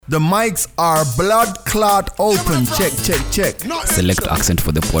The mics are blood clot open. Check. Select accent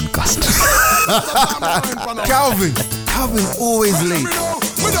for the podcast. Calvin always late.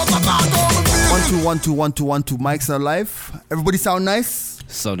 1 2 1 2 1 2 1 2. Mics are live. Everybody sound nice?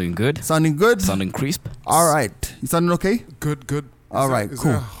 Sounding good. Sounding good? Sounding crisp. All right. You sounding okay? Good. All right, Is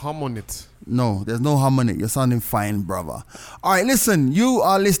cool. there a hum on it? No, there's no hum on it. You're sounding fine, brother. All right, listen, you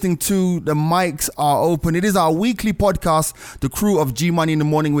are listening to The Mics Are Open. It is our weekly podcast, The Crew of G Money in the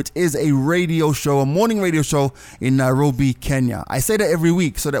Morning, which is a radio show, a morning radio show in Nairobi, Kenya. I say that every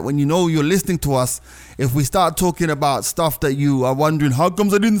week so that when you know you're listening to us, if we start talking about stuff that you are wondering, how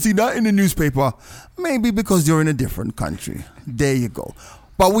comes I didn't see that in the newspaper? Maybe because you're in a different country. There you go.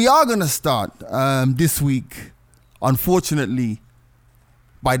 But we are going to start this week, unfortunately,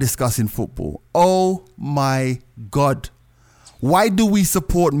 by discussing football. Oh my God. Why do we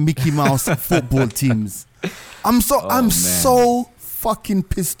support Mickey Mouse football teams? I'm so fucking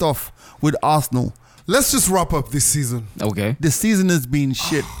pissed off with Arsenal. Let's just wrap up this season. Okay. The season has been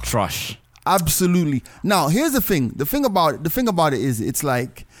shit. Trash. Absolutely. Now, here's the thing. The thing about it is it's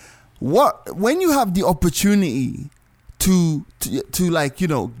like when you have the opportunity to like, you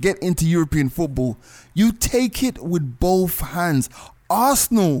know, get into European football, you take it with both hands.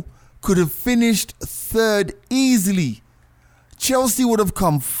 Arsenal could have finished third easily. Chelsea would have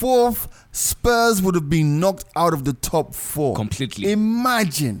come fourth. Spurs would have been knocked out of the top four. Completely.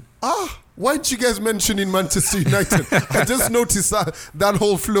 Imagine. Why didn't you guys mention in Manchester United? I just noticed that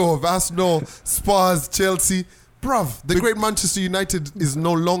whole flow of Arsenal, Spurs, Chelsea. Bruv, the great Manchester United is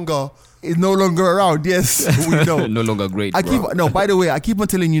no longer around. Yes, we know. No longer great. By the way, I keep on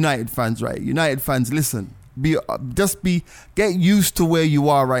telling United fans, right? United fans, listen. Get used to where you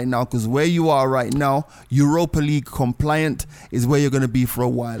are right now, because where you are right now, Europa League compliant is where you're going to be for a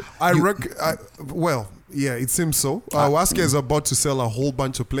while. It seems so. Waska is about to sell a whole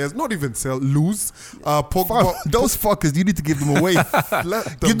bunch of players. Not even sell, lose. Pogba, those fuckers, you need to give them away.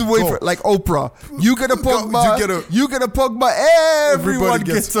 Give them away go. like Oprah. You get a Pogba. You get a Pogba. Everyone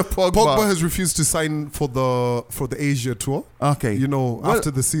gets a Pogba. Pogba has refused to sign for the Asia tour. Okay. You know, after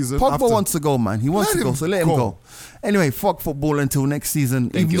the season. Pogba wants to go, man. He wants to go, so let him go. Anyway, fuck football until next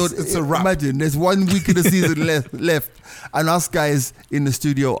season. It's a wrap. Imagine, there's 1 week of the season left, and us guys in the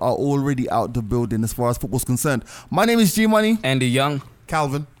studio are already out the building as far as football's concerned. My name is G Money. Andy Young.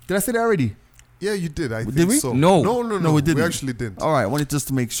 Calvin. Did I say that already? Yeah, you did. I Did think we? so. No, we didn't. We actually didn't. All right, I wanted just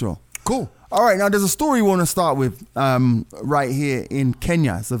to make sure. Cool. All right, now there's a story we want to start with right here in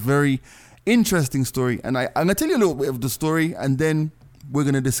Kenya. It's a very interesting story, and I'm going to tell you a little bit of the story, and then we're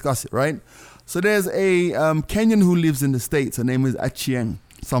going to discuss it, right? So there's a Kenyan who lives in the States. Her name is Achieng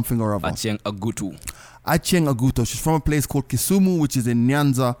something or other. Achieng Agutu. Achieng Agutu. She's from a place called Kisumu, which is in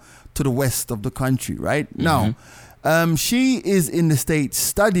Nyanza, to the west of the country, right? Mm-hmm. Now, she is in the States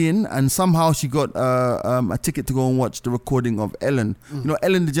studying, and somehow she got a ticket to go and watch the recording of Ellen. You know,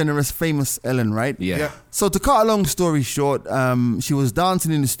 Ellen DeGeneres, famous Ellen, right? Yeah. So to cut a long story short, she was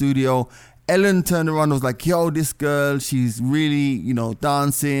dancing in the studio. Ellen turned around and was like, yo, this girl, she's really, you know,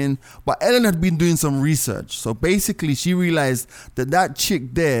 dancing. But Ellen had been doing some research. So basically, she realized that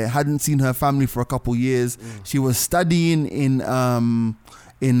chick there hadn't seen her family for a couple years. She was studying in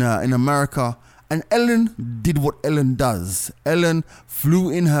America. And Ellen did what Ellen does. Ellen flew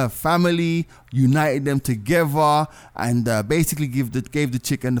in her family, united them together, and basically gave the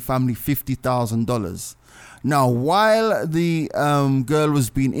chick and the family $50,000. Now, while the girl was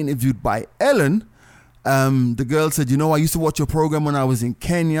being interviewed by Ellen, the girl said, you know, I used to watch your program when I was in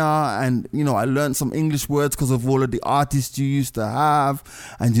Kenya, and, you know, I learned some English words because of all of the artists you used to have.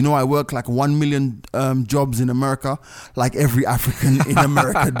 And, you know, I work like 1 million jobs in America, like every African in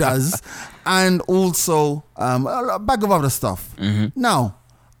America does. And also a bag of other stuff. Mm-hmm. Now,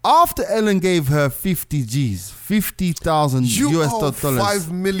 after Ellen gave her 50 G's, 50,000 US dollars,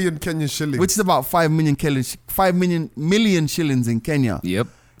 5 million Kenyan shillings, which is about 5 million shillings in Kenya. Yep.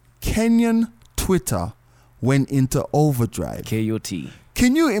 Kenyan Twitter went into overdrive. KOT.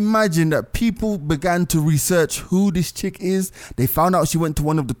 Can you imagine that people began to research who this chick is? They found out she went to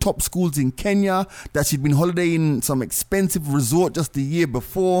one of the top schools in Kenya, that she'd been holidaying in some expensive resort just the year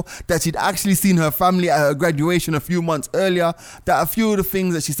before, that she'd actually seen her family at her graduation a few months earlier, that a few of the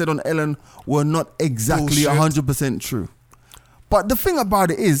things that she said on Ellen were not exactly 100% true. But the thing about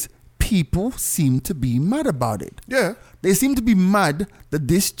it is, people seem to be mad about it. Yeah. They seem to be mad that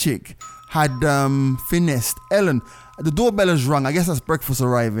this chick had finessed Ellen. The doorbell has rung. I guess that's breakfast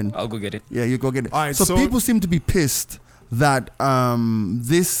arriving. I'll go get it. Yeah, you go get it. All right, so people seem to be pissed that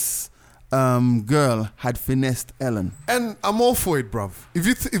this girl had finessed Ellen. And I'm all for it, bruv.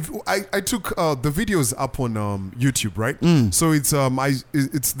 If I took the videos up on YouTube, right? So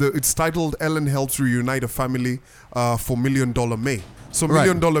it's titled "Ellen Helps Reunite a Family for $1 Million May." So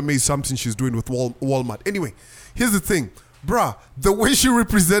 $1 Million May is something she's doing with Walmart. Anyway, here's the thing, bruh. The way she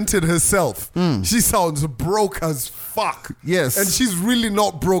represented herself, she sounds broke as fuck. Yes, and she's really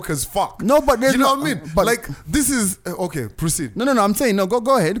not broke as fuck. No, but you know what I mean. But like this is okay. Proceed. No. I'm saying no.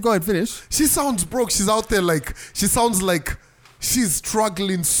 Go ahead. Finish. She sounds broke. She's out there like she sounds like she's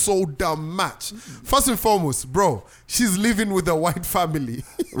struggling so damn much. First and foremost, bro, she's living with a white family.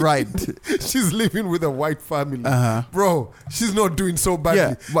 Right. She's living with a white family. Bro, she's not doing so badly.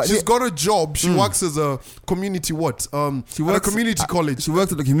 Yeah, but she's got a job. She works as a community she works at a community college. She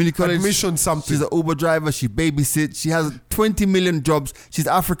works at the community college. Admission something. She's an Uber driver. She babysits. She has 20 million jobs. She's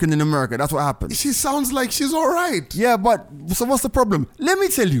African in America. That's what happens. She sounds like she's all right. Yeah, but so what's the problem? Let me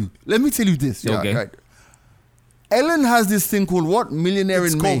tell you this. Yeah, okay. Right. Ellen has this thing called what? Millionaire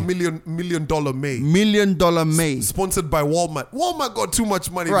It's in called May. $1 Million May. $1 Million May. Sponsored by Walmart. Walmart got too much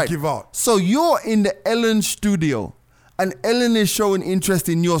money to give out. So you're in the Ellen studio and Ellen is showing interest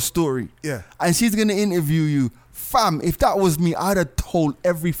in your story. Yeah. And she's going to interview you. Fam, if that was me, I'd have told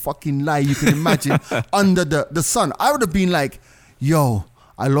every fucking lie you can imagine under the sun. I would have been like, yo,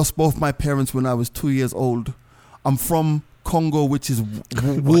 I lost both my parents when I was 2 years old. I'm from Congo, which is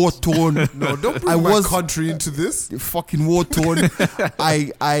war-torn. No, don't bring my country into this. Fucking war-torn.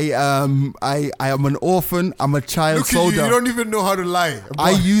 I am an orphan. I'm a child Look soldier. at you don't even know how to lie. I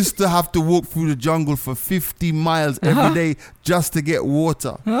used to have to walk through the jungle for 50 miles every day just to get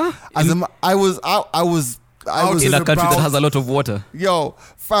water. I was in a country that has a lot of water. Yo,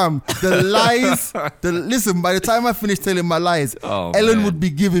 fam, the lies. Listen, by the time I finished telling my lies, Ellen would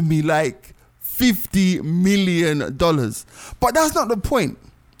be giving me like $50 million. But that's not the point.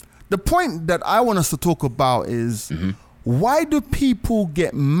 The point that I want us to talk about is why do people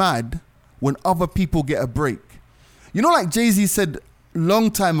get mad when other people get a break? You know, like Jay-Z said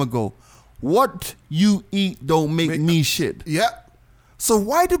long time ago, what you eat don't make me shit. Yeah. So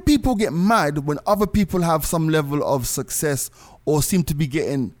why do people get mad when other people have some level of success or seem to be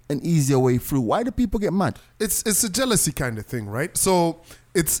getting an easier way through? Why do people get mad? It's a jealousy kind of thing, right? So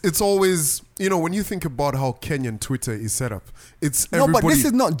it's always, you know, when you think about how Kenyan Twitter is set up, it's everybody. No, but this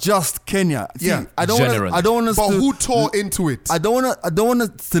is not just Kenya. See, Yeah, I don't want us But to, who tore into it? I don't want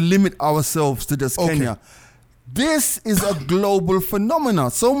us to limit ourselves to just Okay. Kenya. This is a global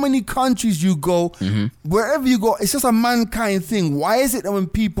phenomenon. So many countries you go, wherever you go, it's just a mankind thing. Why is it that when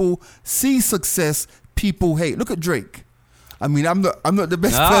people see success, people hate? Look at Drake. I mean, I'm not the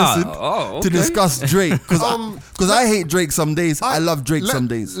best person to discuss Drake because I hate Drake some days. I love Drake some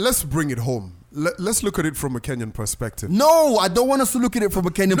days. Let's bring it home. Let's look at it from a Kenyan perspective. No, I don't want us to look at it from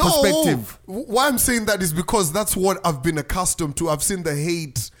a Kenyan perspective. Why I'm saying that is because that's what I've been accustomed to. I've seen the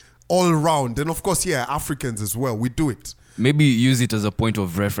hate all around. And of course, yeah, Africans as well. We do it. Maybe use it as a point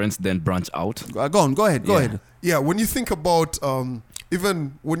of reference, then branch out. Go ahead. Yeah, when you think about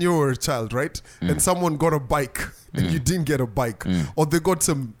even when you were a child, right? And someone got a bike and you didn't get a bike. Or they got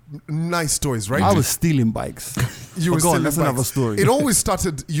some nice toys, right? I was stealing bikes. You were stealing that's bikes. another story. It always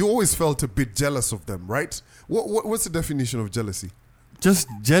started, you always felt a bit jealous of them, right? What's the definition of jealousy? Just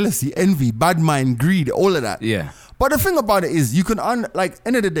jealousy, envy, bad mind, greed, all of that. Yeah. But the thing about it is, you can like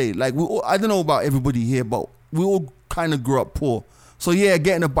end of the day, like I don't know about everybody here, but we all kind of grew up poor. So yeah,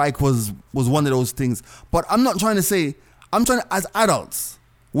 getting a bike was one of those things. But I'm not trying to say. I'm trying to, as adults,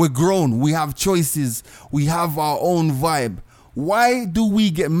 we're grown. We have choices. We have our own vibe. Why do we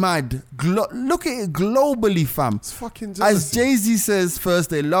get mad? Look at it globally, fam. It's fucking jealousy. As Jay-Z says, first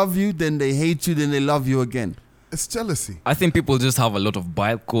they love you, then they hate you, then they love you again. It's jealousy. I think people just have a lot of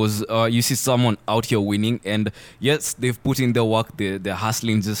bile because you see someone out here winning and yes, they've put in their work, they're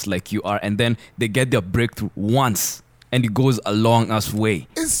hustling just like you are, and then they get their breakthrough once and it goes a long ass way.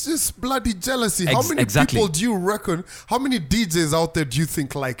 It's just bloody jealousy. How many people do you reckon, how many DJs out there do you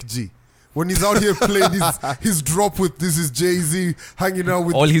think like G? When he's out here playing his drop with this is Jay-Z hanging out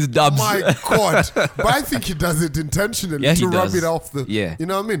with all his dubs. My God. But I think he does it intentionally to rub it off the, you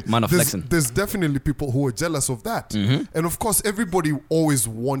know what I mean? Man of flexing. There's definitely people who are jealous of that. And of course, everybody always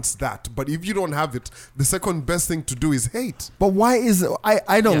wants that. But if you don't have it, the second best thing to do is hate. But why is it?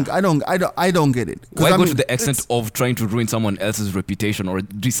 I don't get it. Why go to the extent of trying to ruin someone else's reputation or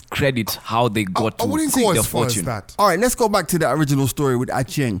discredit how they got to wouldn't seek go their as far as fortune? that. All right, let's go back to the original story with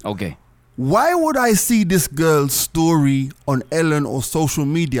Achieng. Okay. Why would I see this girl's story on Ellen or social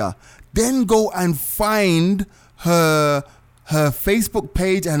media, then go and find her her Facebook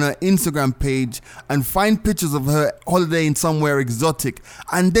page and her Instagram page and find pictures of her holidaying somewhere exotic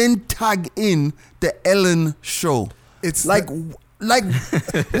and then tag in the Ellen show. It's like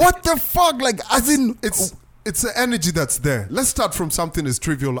what the fuck? Like, as in, it's the energy that's there. Let's start from something as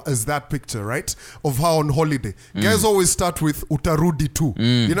trivial as that picture, right? Of how on holiday. Guys always start with Utarudi too.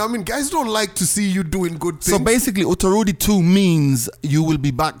 You know what I mean? Guys don't like to see you doing good things. So basically, Utarudi 2 means you will be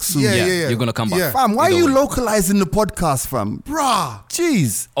back soon. Yeah. You're gonna come back. Yeah. Fam, why are Either you way. localizing the podcast, fam? Bruh.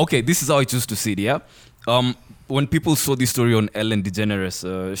 Jeez. Okay, this is how I choose to see it, yeah? When people saw this story on Ellen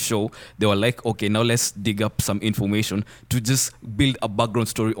DeGeneres' show, they were like, okay, now let's dig up some information to just build a background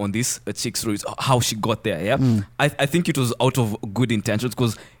story on this chick's story, how she got there, yeah? I think it was out of good intentions,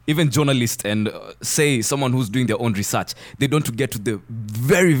 because even journalists and say someone who's doing their own research, they don't get to the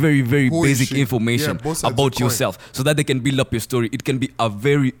very, very, very Who is basic she? information Yeah, both sides of about the coin. yourself so that they can build up your story. It can be a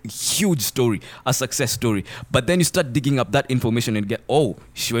very huge story, a success story. But then you start digging up that information and get, oh,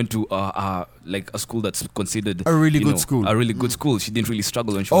 she went to like a school that's considered A really good school. A really good school. She didn't really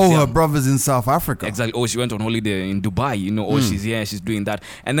struggle when she was Oh, her young. brother's in South Africa. Exactly. Oh, she went on holiday in Dubai. Oh, she's here, she's doing that.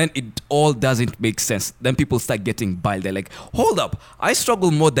 And then it all doesn't make sense. Then people start getting biled. They're like, hold up, I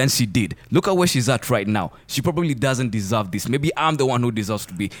struggled more than she did. Look at where she's at right now. She probably doesn't deserve this. Maybe I'm the one who deserves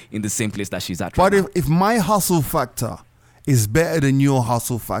to be in the same place that she's at right But now. if my hustle factor is better than your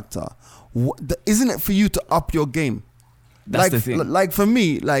hustle factor, isn't it for you to up your game? That's like, the thing. Like for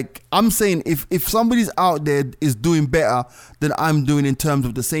me, like I'm saying, if somebody's out there is doing better than I'm doing in terms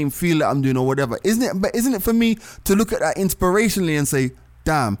of the same field that I'm doing or whatever, isn't it for me to look at that inspirationally and say,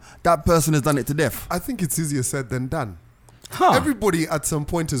 damn, that person has done it to death? I think it's easier said than done. Huh. Everybody at some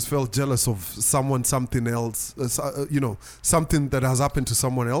point has felt jealous of someone, something else, something that has happened to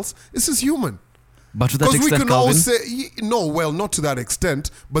someone else. This is human. But to that Because we extent, can all Calvin, say, no, well, not to that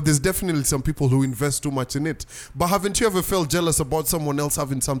extent, but there's definitely some people who invest too much in it. But haven't you ever felt jealous about someone else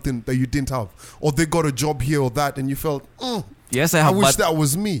having something that you didn't have? Or they got a job here or that and you felt, yes, I I have. wish but that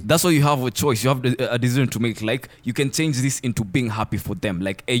was me. that's why you have a choice. You have a decision to make. Like, you can change this into being happy for them.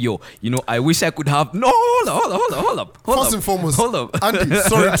 Like, hey, yo, I wish I could have. No, hold up. First and foremost, hold up. Andy,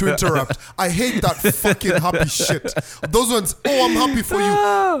 sorry to interrupt. I hate that fucking happy shit. Those ones, oh, I'm happy for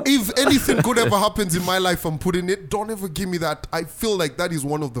you. If anything good ever happens in my life, I'm putting it. Don't ever give me that. I feel like that is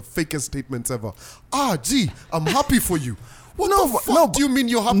one of the fakest statements ever. Gee, I'm happy for you. What the fuck do you mean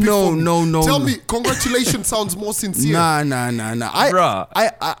you're happy for me? No. Tell me, congratulations sounds more sincere. Nah.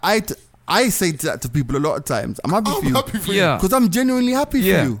 Bruh. I say that to people a lot of times. I'm happy for I'm you. happy for Yeah. Because I'm genuinely happy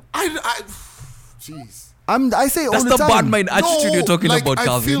Yeah. for you. Jeez. I say it all That's the the time. bad mind attitude you're talking like, about, I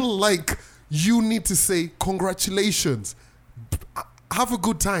Calvin. feel like you need to say congratulations. Have a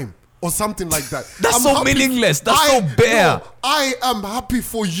good time. Or something like that. That's I'm so happy- meaningless. That's so bare. No, I am happy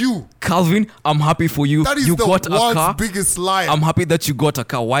for you. Calvin, I'm happy for you. That is You the got a world's car. biggest lie. I'm happy that you got a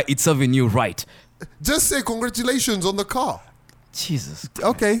car. Why? It's serving you right. Just say congratulations on the car. Jesus.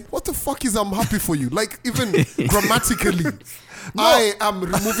 Okay. What the fuck is I'm happy for you? Like, even grammatically. I am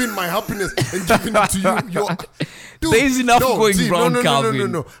removing my happiness and giving it to you. Dude, There is enough going wrong,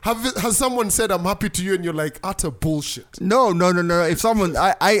 Calvin. No. Has someone said I'm happy to you and you're like, utter bullshit? No. If someone,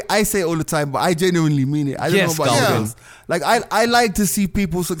 I say it all the time, but I genuinely mean it. I don't Yes, know about you Calvin. guys. Like I like to see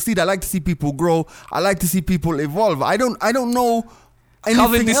people succeed. I like to see people grow. I like to see people evolve. I don't know anything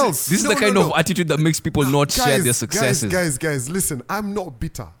Calvin, else. this is No, the kind no. of attitude that makes people not share their successes. Guys, listen, I'm not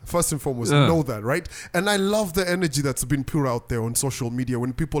bitter. First and foremost, Yeah. know that, right? And I love the energy that's been put out there on social media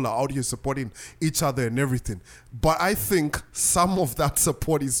when people are out here supporting each other and everything. But I think some of that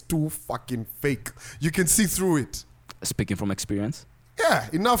support is too fucking fake. You can see through it. Speaking from experience. Yeah,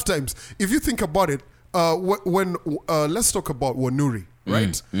 enough times. If you think about it, when let's talk about Wanuri,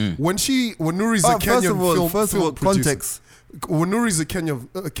 right? When Wanuri's a Kenyan first of all, producer. context. Wanuri is a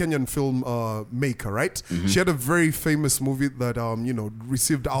Kenyan film maker, right? She had a very famous movie that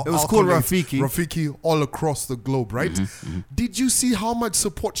received It was called accolades, Rafiki. Rafiki all across the globe, right? Did you see how much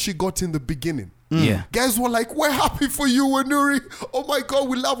support she got in the beginning? Yeah. Guys were like, "We're happy for you, Wanuri. Oh my God,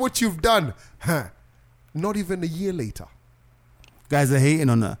 we love what you've done." Not even a year later. Guys are hating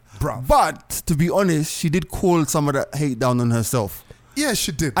on her. Bruv. But to be honest, she did call some of that hate down on herself. Yeah,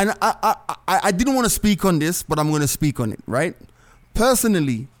 she did. And I didn't want to speak on this, but I'm going to speak on it, right?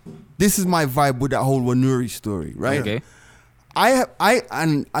 Personally, this is my vibe with that whole Wanuri story, right? Okay. I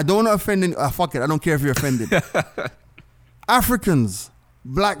don't want to offend any, fuck it, I don't care if you're offended. Africans,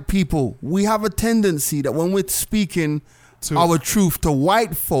 black people, we have a tendency that when we're speaking To- our truth to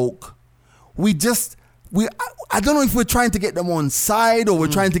white folk, we just I don't know if we're trying to get them on side or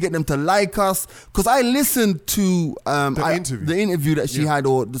we're trying to get them to like us. Because I listened to the interview that she had,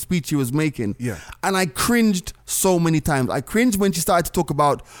 or the speech she was making. Yeah. And I cringed so many times. I cringed when she started to talk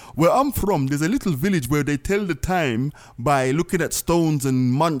about where I'm from. There's a little village where they tell the time by looking at stones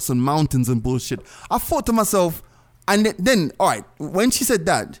and months and mountains and bullshit. I thought to myself, and then all right, when she said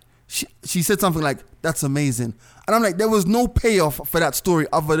that, she said something like, that's amazing. And I'm like, there was no payoff for that story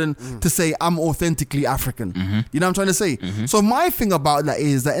other than to say I'm authentically African. You know what I'm trying to say? So my thing about that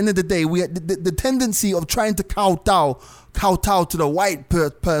is, at the end of the day, we the tendency of trying to kowtow to the white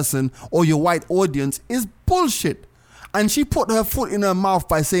person or your white audience is bullshit. And she put her foot in her mouth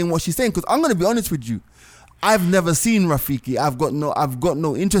by saying what she's saying. Because I'm going to be honest with you, I've never seen Rafiki. I've got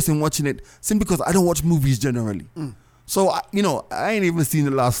no interest in watching it simply because I don't watch movies generally. So, I ain't even seen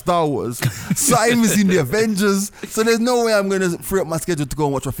the last Star Wars. So I ain't even seen the Avengers. So there's no way I'm going to free up my schedule to go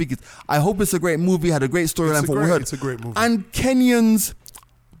and watch Rafiki. I hope it's a great movie, had a great storyline for what we heard. It's a great movie. And Kenyans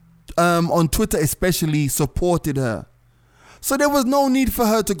on Twitter especially supported her. So there was no need for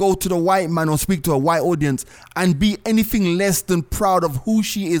her to go to the white man or speak to a white audience and be anything less than proud of who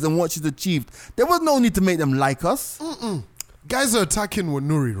she is and what she's achieved. There was no need to make them like us. Guys are attacking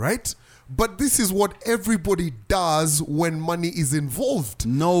Wanuri, right? But this is what everybody does when money is involved.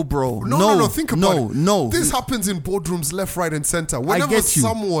 No, bro. No. Think about it. No. This happens in boardrooms left, right, and center. Whenever I get you.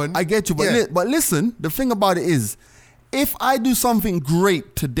 I get you. But listen, the thing about it is, if I do something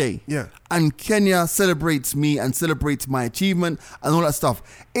great today, and Kenya celebrates me and celebrates my achievement and all that stuff,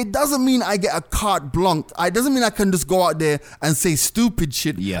 it doesn't mean I get a carte blanche. It doesn't mean I can just go out there and say stupid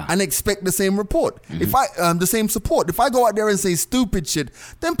shit and expect the same report. If the same support. If I go out there and say stupid shit,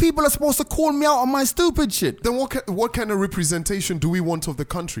 then people are supposed to call me out on my stupid shit. Then what kind of representation do we want of the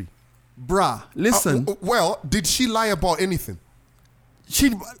country? Bruh, listen. Well, did she lie about anything? She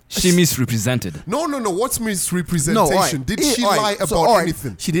misrepresented. No. What's misrepresentation? Did she lie about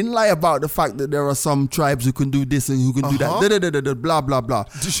anything? She didn't lie about the fact that there are some tribes who can do this and who can do that. Blah, blah, blah.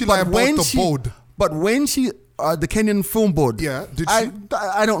 Did she lie about the board? But when the Kenyan Film Board. Yeah. Did she?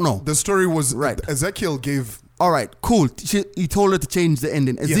 I don't know. The story was right. Ezekiel gave. All right, cool. He told her to change the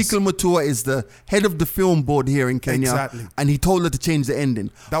ending. Ezekiel Mutua is the head of the film board here in Kenya. Exactly. And he told her to change the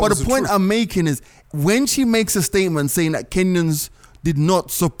ending. But the point I'm making is, when she makes a statement saying that Kenyans did not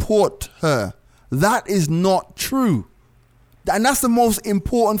support her, that is not true. And that's the most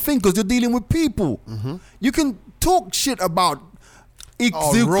important thing, because you're dealing with people. You can talk shit about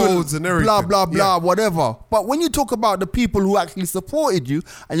roads and everything, blah, blah, blah, whatever. But when you talk about the people who actually supported you,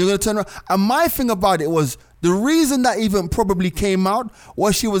 and you're going to turn around. And my thing about it was, the reason that even probably came out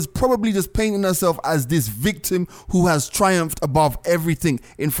was she was probably just painting herself as this victim who has triumphed above everything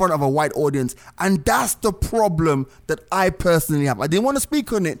in front of a white audience. And that's the problem that I personally have. I didn't want to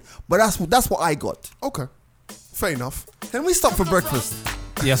speak on it, but that's what I got. Okay. Fair enough. Can we stop for breakfast?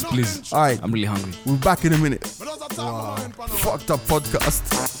 Yes, please. All right. I'm really hungry. We'll be back in a minute. Wow. Fucked up podcast.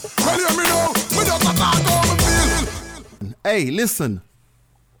 Hey, listen.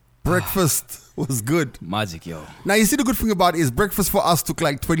 Breakfast was good. Magic, yo. Now, you see, the good thing about it is breakfast for us took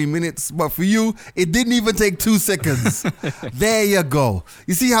like 20 minutes, but for you, it didn't even take 2 seconds. There you go.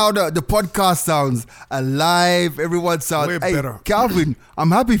 You see how the podcast sounds alive? Everyone sounds way better. Calvin, I'm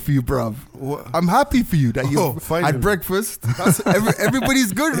happy for you, bruv. I'm happy for you that you had breakfast.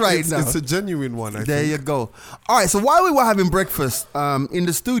 Everybody's good right now. It's a genuine one, I think. There you go. All right, so while we were having breakfast in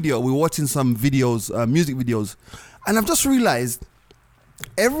the studio, we were watching some videos, music videos, and I've just realized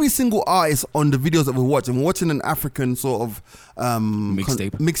every single artist on the videos that we're watching an African sort of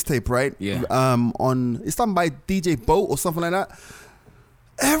mixtape, right? Yeah. It's done by DJ Boat or something like that.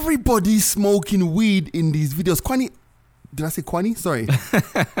 Everybody's smoking weed in these videos. Kwani, did I say Kwani? Sorry.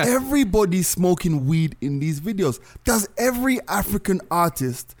 Everybody's smoking weed in these videos. Does every African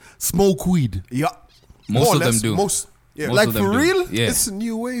artist smoke weed? Yeah. Most of them do. Like for real? Yeah. It's a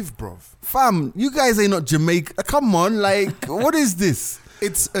new wave, bro. Fam, you guys ain't not Jamaica. Come on, like, what is this?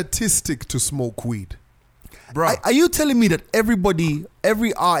 It's artistic to smoke weed. Bro. Are you telling me that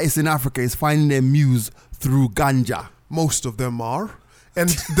every artist in Africa is finding their muse through ganja? Most of them are. And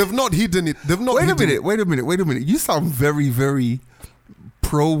they've not hidden it. They've not Wait a minute. You sound very, very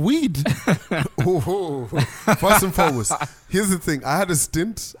pro-weed. First and foremost, Here's the thing. I had a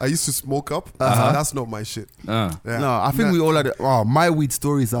stint. I used to smoke up. That's not my shit. Yeah. No, I think we all had. My weed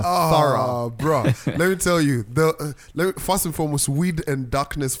stories are thorough. Bro. Let me tell you. First and foremost, weed and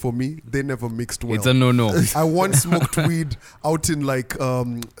darkness for me, they never mixed well. It's a no. I once smoked weed out in like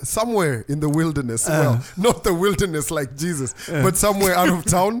somewhere in the wilderness. Well, not the wilderness like Jesus, but somewhere out of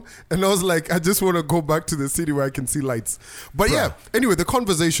town. And I was like, I just want to go back to the city where I can see lights. But yeah, anyway, the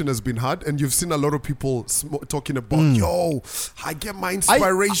conversation has been had, and you've seen a lot of people talking about, yo, I get my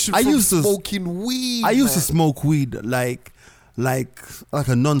inspiration from smoking weed. I used to smoke weed like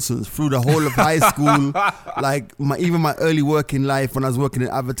a nonsense through the whole of high school. Like even my early working life when I was working in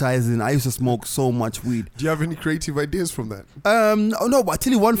advertising, I used to smoke so much weed. Do you have any creative ideas from that? No, but I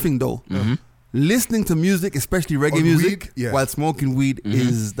tell you one thing though. Listening to music, especially reggae music, while smoking weed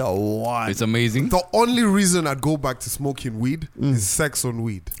is the one. It's amazing. The only reason I'd go back to smoking weed is sex on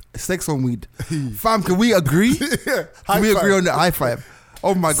weed. Sex on weed. Fam, can we agree? Can we agree on the high five?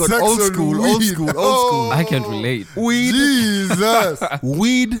 Oh my God, Sex old on school. I can't relate. Weed, Jesus.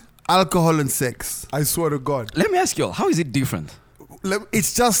 weed, alcohol, and sex. I swear to God. Let me ask you all, how is it different?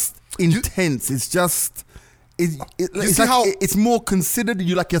 It's just intense. It's just. It's see like how- it's more considered.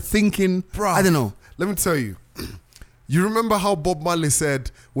 You're thinking. Bruh, I don't know. Let me tell you. You remember how Bob Marley said,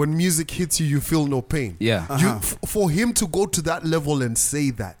 when music hits you, you feel no pain? Yeah. For him to go to that level and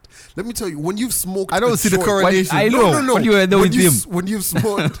say that, let me tell you, when you've smoked, I don't a see the joint- correlation. I know. No. When you were there with him. When you've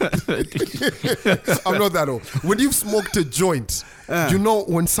smoked, I'm not that old. When you've smoked a joint, you know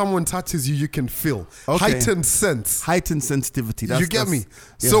when someone touches you, you can feel heightened sense. Heightened sensitivity. You get me?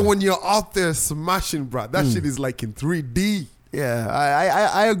 yeah. So when you're out there smashing, bruh, that shit is like in 3D. Yeah,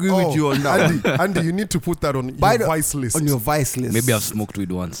 I agree with you on that. Andy, you need to put that on your vice list. On your vice list. Maybe I've smoked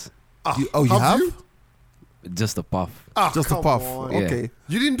weed once. You have? you? Just a puff. Just a come puff. on. Okay.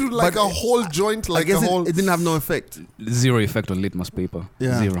 You didn't do like a whole joint, I like guess a whole. it didn't have no effect. Zero effect on litmus paper.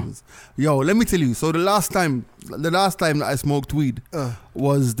 Yeah. Zero. Yo, let me tell you. So the last time that I smoked weed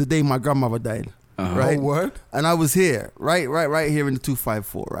was the day my grandmother died. Right? Oh, word? And I was here, right here in the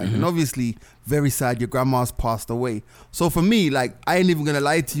 254, right? And obviously, very sad, your grandma's passed away. So for me, like, I ain't even gonna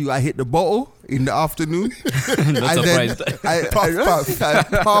lie to you, I hit the bottle in the afternoon. Not surprised.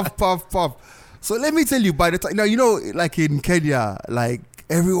 Puff. So let me tell you, by the time, you know, like in Kenya, like,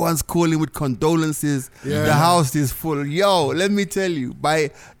 everyone's calling with condolences. Yeah. The house is full. Yo, let me tell you, by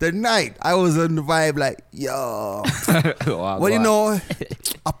the night, I was on the vibe like, yo. Wow, Well, you wow. know,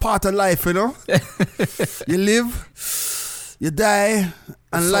 a part of life, you know. You live, you die, and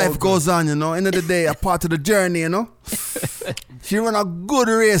It's all life good. goes on, you know. End of the day, a part of the journey, you know. She run a good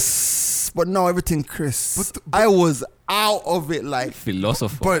race, but now everything crisp. I was out of it like.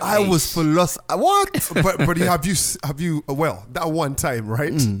 Philosopher. But I was what? but have you well that one time,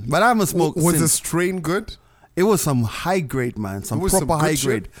 right? But I haven't smoked Was the since. strain good? It was some high grade, man. Some It was proper some good high shit?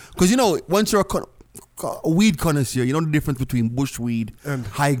 grade. Because you know, once you're a weed connoisseur, you know the difference between bush weed And-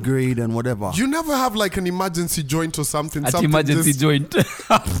 high grade and whatever. You never have like an emergency joint or something. At something emergency just- joint.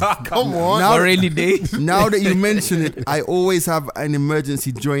 Come on. Now- For rainy day. Now that you mention it, I always have an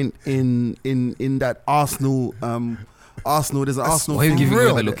emergency joint in that Arsenal. There's an Arsenal. Why are you thing giving there.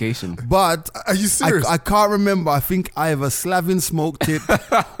 away the location? But Are you serious? I can't remember. I think either Slavin smoked it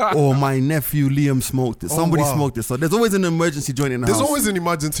or my nephew Liam smoked it. Somebody wow. smoked it. So there's always an emergency joint in the There's house. always an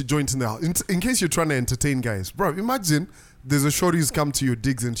emergency joint in the house. In case you're trying to entertain guys. Bro, imagine there's a shorty who's come to your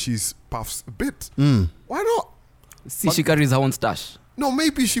digs and she's puffs a bit. Why not? See, she carries her own stash. No,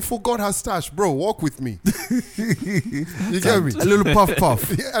 maybe she forgot her stash. Bro, walk with me. You get me? a little puff.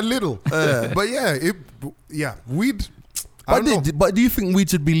 Yeah, a little. But yeah, weed. I don't know. But do you think weed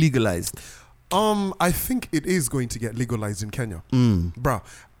should be legalized? I think it is going to get legalized in Kenya. Bruh,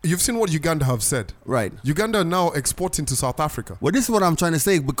 you've seen what Uganda have said. Right. Uganda are now exporting to South Africa. Well, this is what I'm trying to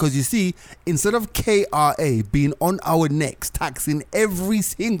say, because you see, instead of KRA being on our necks, taxing every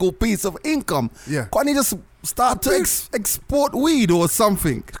single piece of income, Yeah. can't they just start to export weed or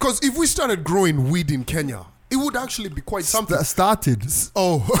something? Because if we started growing weed in Kenya, it would actually be quite something. That started.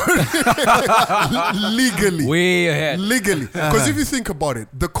 Oh, legally. Way ahead. Legally. Because if you think about it,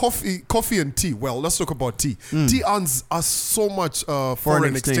 the coffee and tea, well, let's talk about tea. Tea earns us so much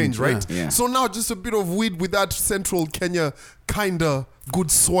foreign exchange, right? yeah. So now just a bit of weed with that central Kenya kind of good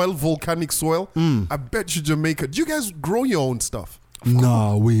soil, volcanic soil. I bet you Jamaica. Do you guys grow your own stuff?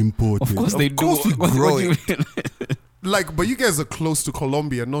 No, we import Of it. course they do. Of course we What grow do you it. mean? Like, but you guys are close to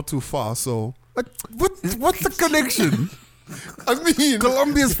Colombia, not too far, so... What's the connection? I mean...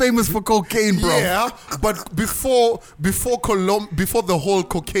 Colombia's famous for cocaine, bro. Yeah, but before the whole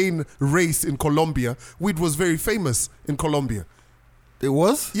cocaine race in Colombia, weed was very famous in Colombia. It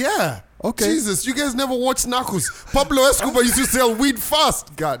was? Yeah. Okay. Jesus, you guys never watched Narcos. Pablo Escobar used to sell weed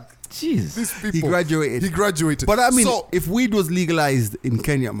fast. God, Jeez. these people. He graduated. He graduated. But I mean, so, if weed was legalized in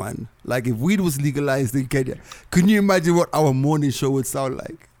Kenya, man, like if weed was legalized in Kenya, can you imagine what our morning show would sound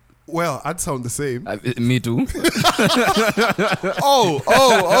like? well, I'd sound the same. Me too.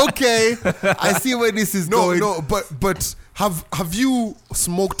 Okay. I see where this is going. No, but have you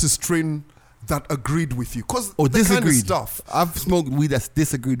smoked a strain that agreed with you? Because Or the kind of disagreed. stuff. I've smoked weed that's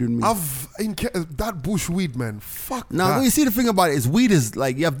disagreed with me. That bush weed, man. Fuck Now, that. you see, the thing about it is weed is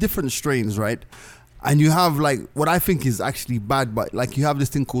like you have different strains, right? And you have like what I think is actually bad, but like you have this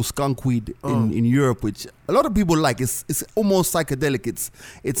thing called skunk weed in Europe, which a lot of people like. It's almost psychedelic.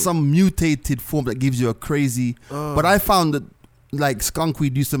 It's some mutated form that gives you a crazy. But I found that like skunk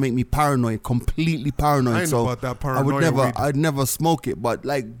weed used to make me paranoid, completely paranoid. I know so about that I would paranoia weed. weed. I'd never smoke it. But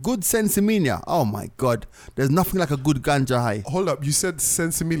like good Sensimania, oh my god, there's nothing like a good ganja high. Hold up, you said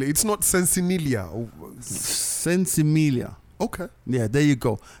sensimilia. It's not sensinilia. Sensimilia. Okay. Yeah, there you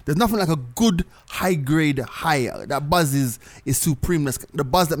go. There's nothing like a good high grade high. That buzz is supreme. That's the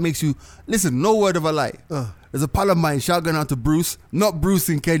buzz that makes you listen. No word of a lie. There's a pal of mine, shout out to Bruce, not Bruce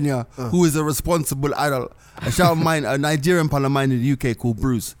in Kenya, who is a responsible adult. A shout of mine, a Nigerian pal of mine in the UK called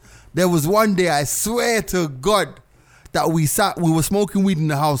Bruce. There was one day, I swear to God, that we were smoking weed in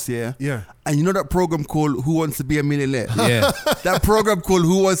the house, yeah? Yeah. And you know that program called Who Wants to Be a Millionaire? Yeah. That program called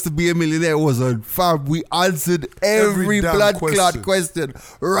Who Wants to Be a Millionaire was on, fam. We answered every damn blood clot question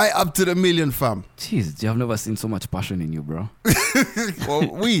right up to the million, fam. Jeez, I've never seen so much passion in you, bro. Well,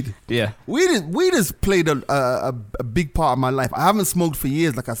 weed. Yeah. Weed has played a big part of my life. I haven't smoked for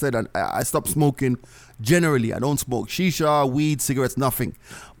years, like I said. And I stopped smoking generally. I don't smoke shisha, weed, cigarettes, nothing.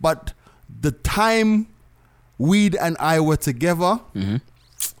 But the time weed and I were together,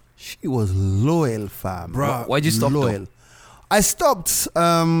 she was loyal, fam. Bruh. Why'd you stop, though? Loyal. I stopped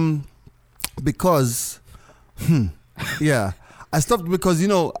because, yeah. I stopped because, you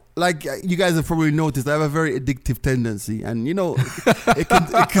know, like you guys have probably noticed, I have a very addictive tendency, and you know, it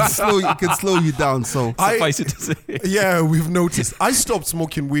can slow you down. So Suffice it to say. Yeah, we've noticed. I stopped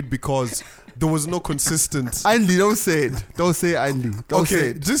smoking weed because there was no consistent. Andy, don't say it. Don't say it, Andy. Don't say Okay,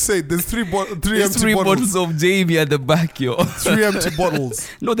 it. just say there's three There's empty three bottles. bottles of Jamie at the back, yo. 3 empty bottles.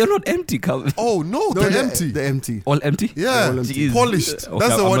 No, they're not empty, Calvin. Oh no, No, they're empty. They're empty. All empty? Yeah, all empty. Jeez. polished. Okay,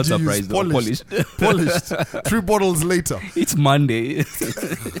 That's the I'm word not you use. surprised, though. Polished. Polished. 3 bottles later. It's Monday.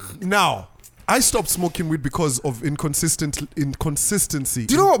 Now, I stopped smoking weed because of inconsistency.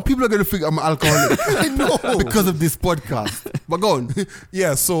 Do you know what people are going to think I'm an alcoholic? I know. Because of this podcast. But go on.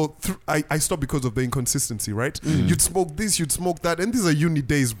 Yeah, so I stopped because of the inconsistency, right? You'd smoke this, you'd smoke that, and these are uni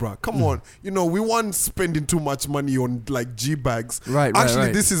days, bruh. Come on. You know, we weren't spending too much money on like G-bags. Right, Actually,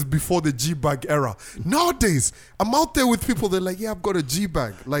 right. this is before the G-bag era. Nowadays, I'm out there with people, they're like, yeah, I've got a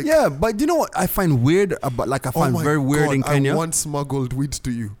G-bag. Like, Yeah, but you know what I find weird about, like I oh find my very weird God, in Kenya? I once smuggled weed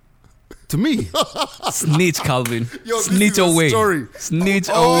to you. To me. Snitch, Calvin. Yo, this Snitch is a away. story. Snitch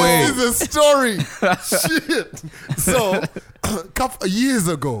Oh, away. this is a story. Shit. So, couple years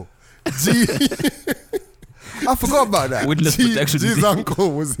ago, I forgot about that. Witness protection. G's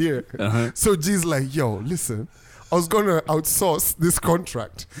uncle was here. Uh-huh. So G's like, yo, listen, I was going to outsource this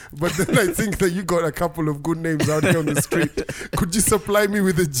contract, but then I think that you got a couple of good names out here on the street. Could you supply me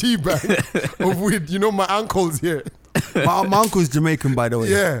with a G bag of weed? You know, my uncle's here. My uncle's Jamaican, by the way.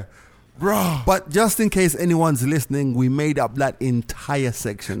 Yeah. Bruh. But just in case anyone's listening, we made up that entire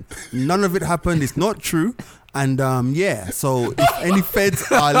section. None of it happened. It's not true. And yeah, so if any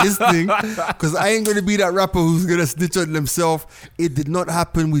feds are listening, because I ain't going to be that rapper who's going to snitch on themselves. It did not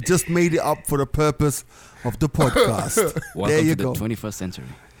happen. We just made it up for the purpose of the podcast. Welcome there you to go. the 21st century.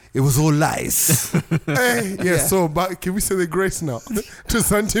 It was all lies. Hey, yeah, so but can we say the grace now to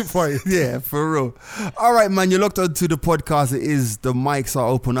sanctify it? Yeah, for real. All right, man, you're locked onto the podcast. It is the mics are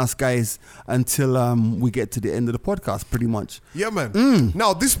open, us guys, until we get to the end of the podcast, pretty much. Yeah, man.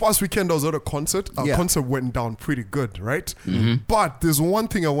 Now, this past weekend, I was at a concert. Our Yeah. concert went down pretty good, right? But there's one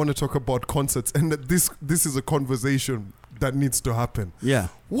thing I want to talk about concerts, and that this is a conversation that needs to happen. Yeah.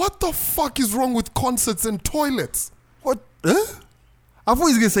 What the fuck is wrong with concerts and toilets? What? I thought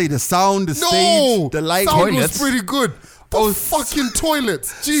he was going to say the sound, the No, stage, the light. sound Toilets? was pretty good. The Oh, fucking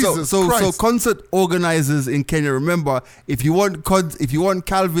toilets, Jesus So Christ! concert organizers in Kenya, remember, if you want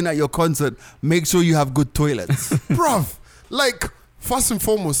Calvin at your concert, make sure you have good toilets. Bruv, like, first and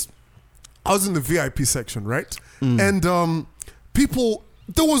foremost, I was in the VIP section, right? And people,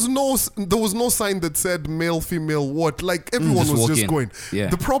 there was no sign that said male, female, what. Like, everyone Just was walk just in. going. Yeah.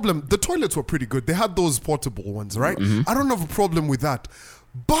 The toilets were pretty good. They had those portable ones, right? I don't have a problem with that.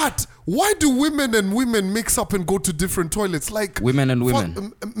 But why do women and women mix up and go to different toilets? Like Women and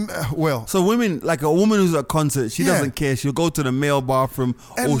women. Well, So women, like a woman who's at a concert, she Yeah. doesn't care. She'll go to the male bathroom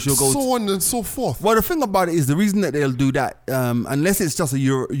and or she'll go. so on and so forth. Well, the thing about it is the reason that they'll do that, unless it's just a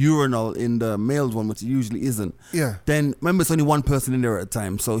urinal in the male's one, which it usually isn't. Yeah. Then remember, it's only one person in there at a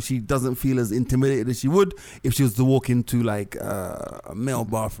time, so she doesn't feel as intimidated as she would if she was to walk into like a male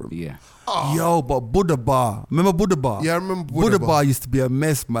bathroom. Yeah. Yo, but Buddha Bar, remember Buddha Bar? Yeah, I remember Buddha Buddha Bar used to be a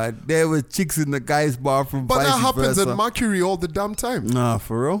mess, man. There were chicks in the guys' bathroom. But that vice happens versa. at Mercury all the damn time. Nah,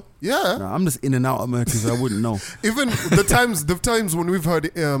 for real? Yeah. Nah, I'm just in and out of Mercury, so I wouldn't know. Even the times when we've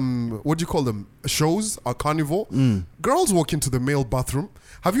heard what do you call them, shows or carnival, girls walk into the male bathroom.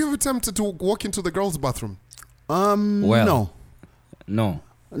 Have you ever attempted to walk into the girls' bathroom? Well. No. No.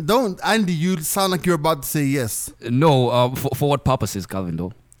 Don't, Andy, you sound like you're about to say yes. No, for what purposes, Calvin,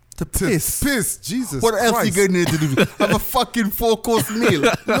 though? To piss. Piss, Jesus. What else Christ. you going to do? Have a fucking 4-course meal?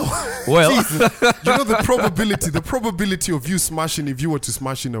 Well, You know the probability of you smashing, if you were to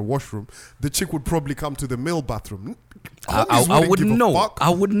smash in a washroom, the chick would probably come to the male bathroom. I Homies wouldn't give a know. fuck. I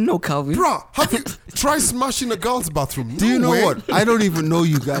wouldn't know, Calvin. Bruh, have you tried smashing a girl's bathroom? Do you No know way. what? I don't even know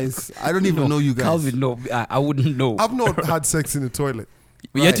you guys. I don't even know you guys. Calvin, no. I wouldn't know. I've not had sex in the toilet.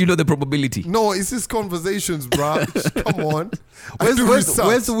 Yet you know the probability. No, it's just conversations, bruh. Come on. Where's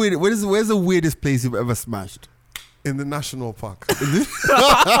Research. the weirdest place you've ever smashed? In the national park.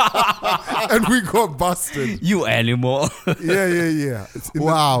 And we got busted. You animal. Yeah. It's in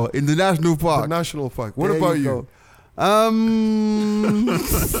Wow, in the national the park. national park. What There about you you? go.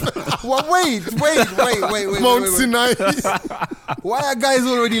 Well, wait. Mount Sinai. Why are guys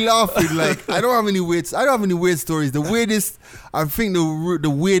already laughing? Like, I don't have any weird stories. The weirdest, I think the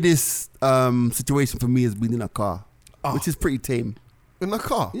weirdest situation for me has been in a car, which is pretty tame. In the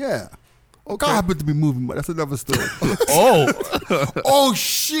car. Yeah. Okay. Car happened to be moving, but that's another story. Oh. Oh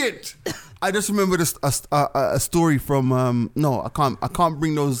shit! I just remembered a story from no, I can't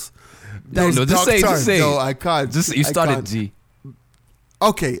bring those. No, just dark say, times. just say. No, I can't. Just you I started, can't. G.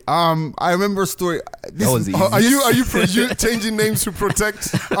 Okay. I remember a story. This That was is- easy. Are you changing names to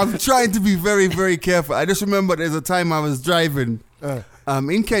protect? I'm trying to be very, very careful. I just remember there's a time I was driving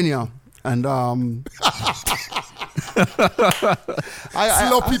in Kenya, and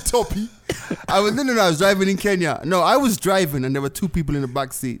Sloppy toppy. I was driving in Kenya. No, I was driving, and there were two people in the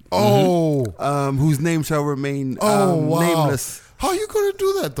back seat. Oh. Whose name shall remain Wow. nameless. How are you gonna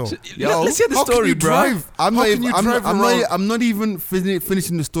do that though? Yo, Let's hear the How can story, you bro. drive? I'm How not. can Even, you I'm, drive I'm around? not. I'm not even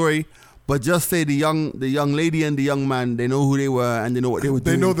finishing the story. But just say the young lady and the young man, they know who they were and they know what they were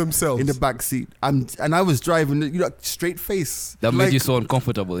They doing. know themselves. in the back seat. And I was driving, straight face. That made Like, you so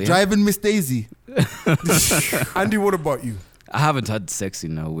uncomfortable, yeah? driving Miss Daisy. Andy, what about you? I haven't had sex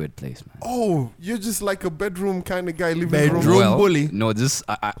in a weird place, man. Oh, you're just like a bedroom kind of guy, living Bedroom. room. bully. No, just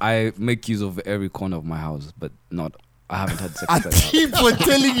I make use of every corner of my house, but not. I haven't had sex. I like that. keep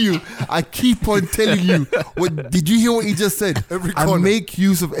on telling you. What did you hear what he just said? Every I corner. make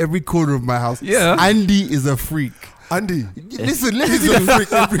use of every corner of my house. Yeah. Andy is a freak. Andy, Listen, he's a freak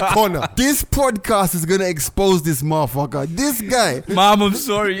every corner. This podcast is gonna expose this motherfucker. This guy, Mom, I'm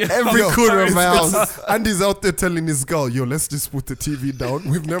sorry. every corner of my house. Andy's out there telling his girl, yo, let's just put the TV down.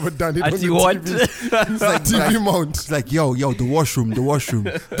 We've never done it on At the you what? TV. It's like, TV mount. it's like, yo, the washroom. No, washroom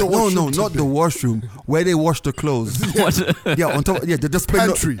not the washroom. Where they wash the clothes. What? Yeah, on top. Yeah, just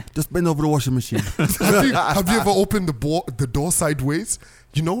Pantry. just bend over the washing machine. Have you ever opened the door sideways?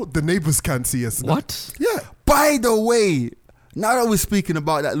 You know, the neighbors can't see us. What? Yeah. By the way, now that we're speaking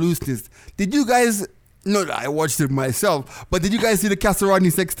about that looseness, did you guys? No, I watched it myself. But did you guys see the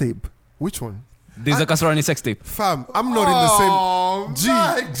Casarani sex tape? Which one? There's a Kasarani sex tape. Fam, I'm not in the same.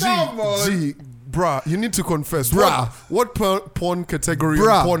 man, come on. Bruh, you need to confess. Bruh. What porn category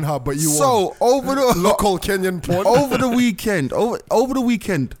Bruh. on Pornhub? But you So over the local Kenyan porn. over the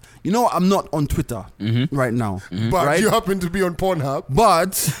weekend, you know, I'm not on Twitter right now, but right? you happen to be on Pornhub.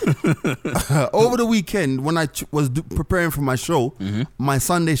 But over the weekend, when I was preparing for my show, my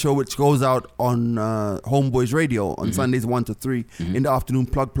Sunday show, which goes out on Homeboys Radio on Sundays 1 to 3 in the afternoon,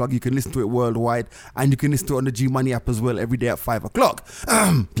 plug. You can listen to it worldwide, and you can listen to it on the G Money app as well every day at 5 o'clock.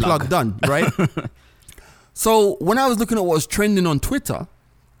 Plug done, right? So when I was looking at what was trending on Twitter,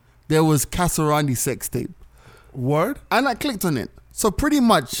 there was Casarani sex tape. Word? And I clicked on it. So pretty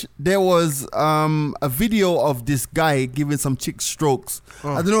much there was a video of this guy giving some chick strokes.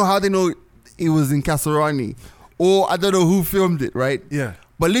 I don't know how they know it was in Casarani, or I don't know who filmed it, right? Yeah.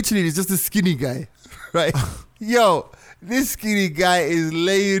 But literally it's just a skinny guy, right? Yo, this skinny guy is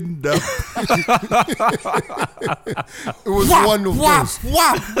laying the It was one of those.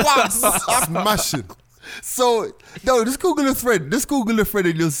 Smashing. So no, just Google the thread. Just Google the thread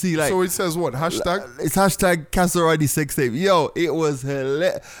and you'll see like So it says what? Hashtag? it's hashtag Casarani sex tape. Yo, it was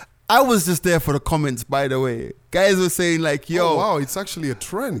hilarious. I was just there for the comments, by the way. Guys were saying like, yo, Oh, wow, it's actually a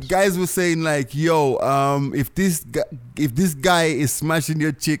trend. guys were saying like, yo, if this guy is smashing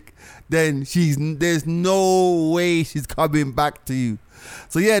your chick, then there's no way she's coming back to you.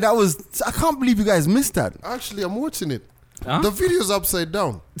 So yeah, I can't believe you guys missed that. Actually, I'm watching it. Huh? The video's upside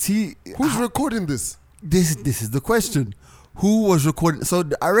down. See, Who's recording this? this is the question. Who was recording? So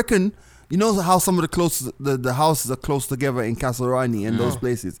I reckon, you know how some of the houses are close together in Casarani and those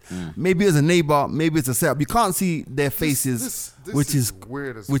places. Maybe it's a neighbor, maybe it's a setup. You can't see their faces, This which is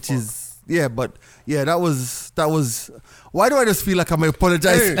weird as which fuck. is yeah. But yeah, that was. Why do I just feel like I'm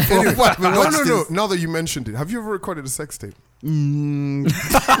apologizing Hey, for anyway, what we no, watched no, no. this? Now that you mentioned it, have you ever recorded a sex tape?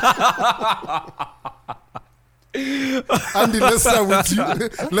 Andy, let's start with you.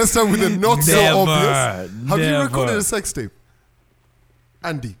 Let's start with the not so Never, obvious. Have you never. recorded a sex tape?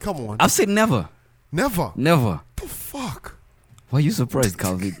 Andy, come on. I've said never. Never. Never. The fuck? Why are you surprised,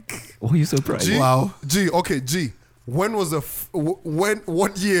 Calvin? Why are you surprised? G, Wow. G. When was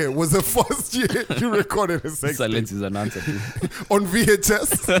what year was the first year you recorded a sex tape? Silence is an answer. Too. On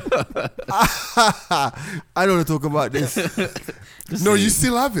VHS? I don't want to talk about this. Just No, say you it.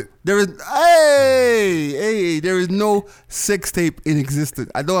 still have it. There is there is no sex tape in existence.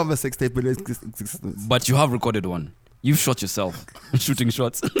 I don't have a sex tape in existence. But you have recorded one. You've shot yourself shooting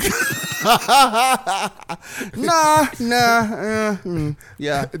shots.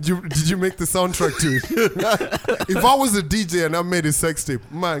 Yeah. Did you make the soundtrack to it? If I was a DJ and I made a sex tape,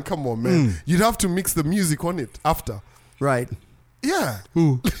 man, come on, man. You'd have to mix the music on it after. Right. Yeah.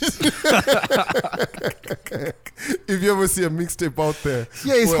 Who? If you ever see a mixtape out there.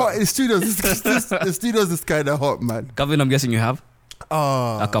 Yeah, it's well, hot. The studios, the studios is kind of hot, man. Calvin, I'm guessing you have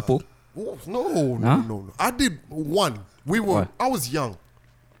a couple. No. I did one. What? I was young.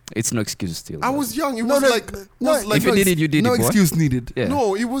 It's no excuse still. I was young. It No, was no, like, no, was like if you did it, you did no it. boy. excuse needed. Yeah.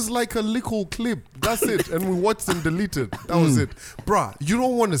 No, it was like a little clip. That's it. And we watched and deleted. That was it. Bruh, you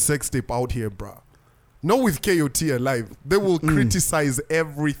don't want a sex tape out here, bruh. Not with KOT alive. They will criticize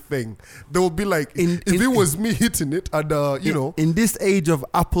everything. They will be like, if it was me hitting it and, you know. In this age of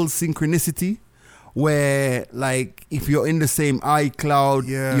Apple synchronicity, where like if you're in the same iCloud,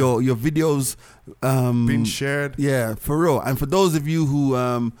 Yeah. your videos Being shared. Yeah, for real. And for those of you who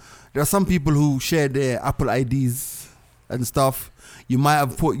there are some people who share their Apple IDs and stuff. You might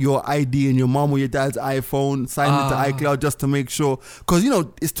have put your ID in your mom or your dad's iPhone, signed it to iCloud just to make sure, because you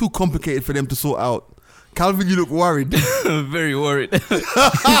know it's too complicated for them to sort out. Calvin, you look worried. Very worried. It's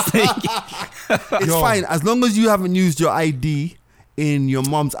fine as long as you haven't used your ID in your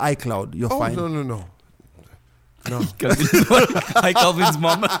mom's iCloud. You're Oh, fine. no. Hi, Calvin's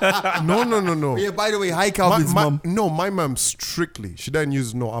mom. No. Yeah. By the way, hi Calvin's mom. No, my mom strictly. She doesn't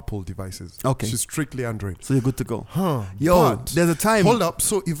use no Apple devices. Okay. She's strictly Android. So you're good to go. Huh. Yo, But- there's a time. Hold up.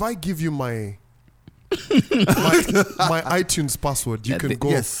 So if I give you my my iTunes password, you Yeah, can go.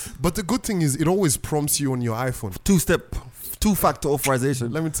 yes. But the good thing is, it always prompts you on your iPhone. Two-factor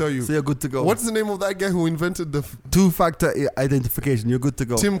authorization. Let me tell you. So you're good to go. What's the name of that guy who invented the Two-factor identification? You're good to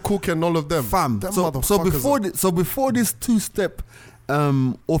go. Tim Cook and all of them? Fam. Them So motherfuckers before this two-step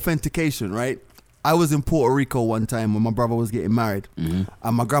authentication, right? I was in Puerto Rico one time when my brother was getting married, and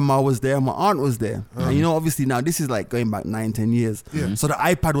my grandma was there, my aunt was there, and you know, obviously now this is like going back 9-10 years. Yeah. So the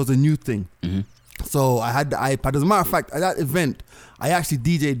iPad was a new thing. So I had the iPad. As a matter of fact, at that event, I actually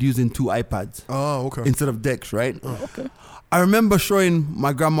DJ'd using 2 iPads Oh, okay. instead of decks, right? Okay. I remember showing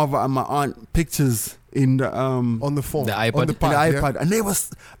my grandmother and my aunt pictures in the On the phone. The iPad. On the in pad, the yeah? iPad, and they was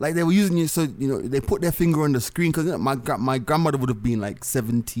like they were using it. So you know, they put their finger on the screen because my grandmother would have been like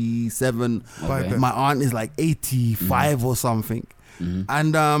 77. By then. My aunt is like 85 or something,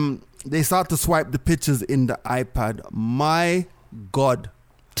 and they start to swipe the pictures in the iPad. My God.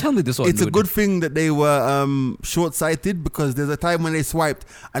 Tell me this one. It's a dude. good thing that they were short-sighted, because there's a time when they swiped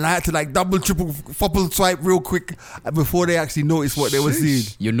and I had to like double, triple, swipe real quick before they actually noticed what they were seeing.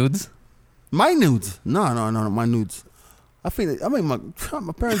 Your nudes? My nudes? No, not my nudes. I mean, my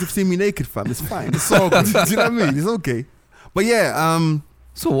parents have seen me naked, fam. It's fine. It's all good. Do you know what I mean? It's okay. But yeah,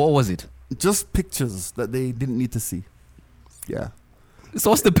 So what was it? just pictures that they didn't need to see. Yeah. So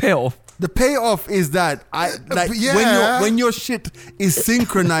what's the payoff? The payoff is that yeah. when your shit is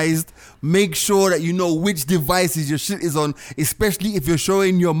synchronized, make sure that you know which devices your shit is on, especially if you're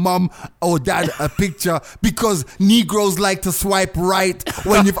showing your mom or dad a picture, because Negroes like to swipe right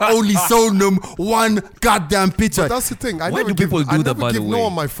when you've only shown them one goddamn picture. But that's the thing. I Why never do people give, do I that, never by the give no way?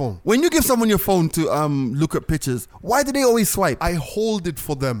 on my phone. When you give someone your phone to look at pictures, why do they always swipe? I hold it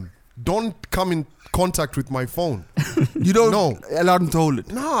for them. don't come in contact with my phone. You don't No. allow them to hold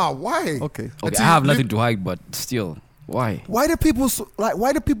it. Nah, why? Okay. Okay, Until I have you nothing leave- to hide, but still, why? Why do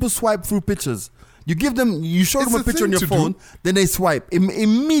people swipe through pictures? You show It's them a a picture on thing your to phone, do. then they swipe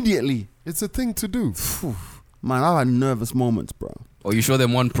immediately. It's a thing to do. Man, I've had nervous moments, bro. Or you show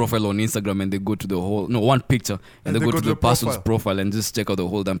them one profile on Instagram and they go to one picture and they go to the person's profile and just check out the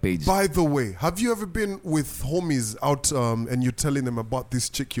whole damn page. By the way, have you ever been with homies out and you're telling them about this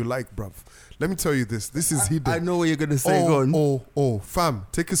chick you like, bruv? Let me tell you this. This is hidden. I know what you're gonna say. Go on. Fam,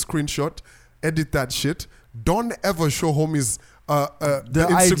 take a screenshot, edit that shit. Don't ever show homies the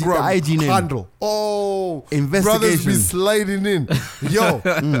Instagram IG name. handle. Oh, Investigation. brothers be sliding in. Yo,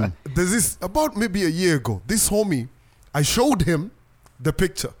 there's this about maybe a year ago. This homie, I showed him the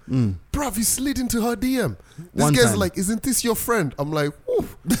picture. Bruv, he slid into her DM. This One guy's time. like, "Isn't this your friend?" I'm like,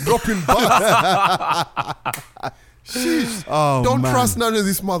 "Oof," dropping bars. Sheesh. Oh, Don't man. trust none of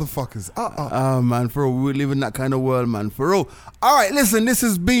these motherfuckers. Oh man, for real, we live in that kind of world, man. For real. All right, listen, this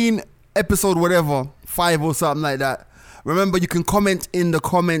has been episode whatever 5 or something like that. Remember, you can comment in the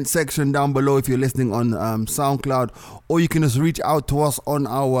comment section down below if you're listening on SoundCloud, or you can just reach out to us on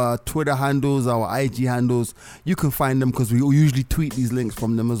our Twitter handles, our IG handles. You can find them because we usually tweet these links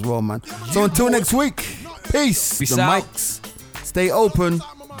from them as well, man. So until next week, peace. Peace the out. mics stay open,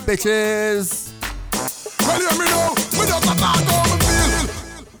 bitches. Well, hear me now. We just a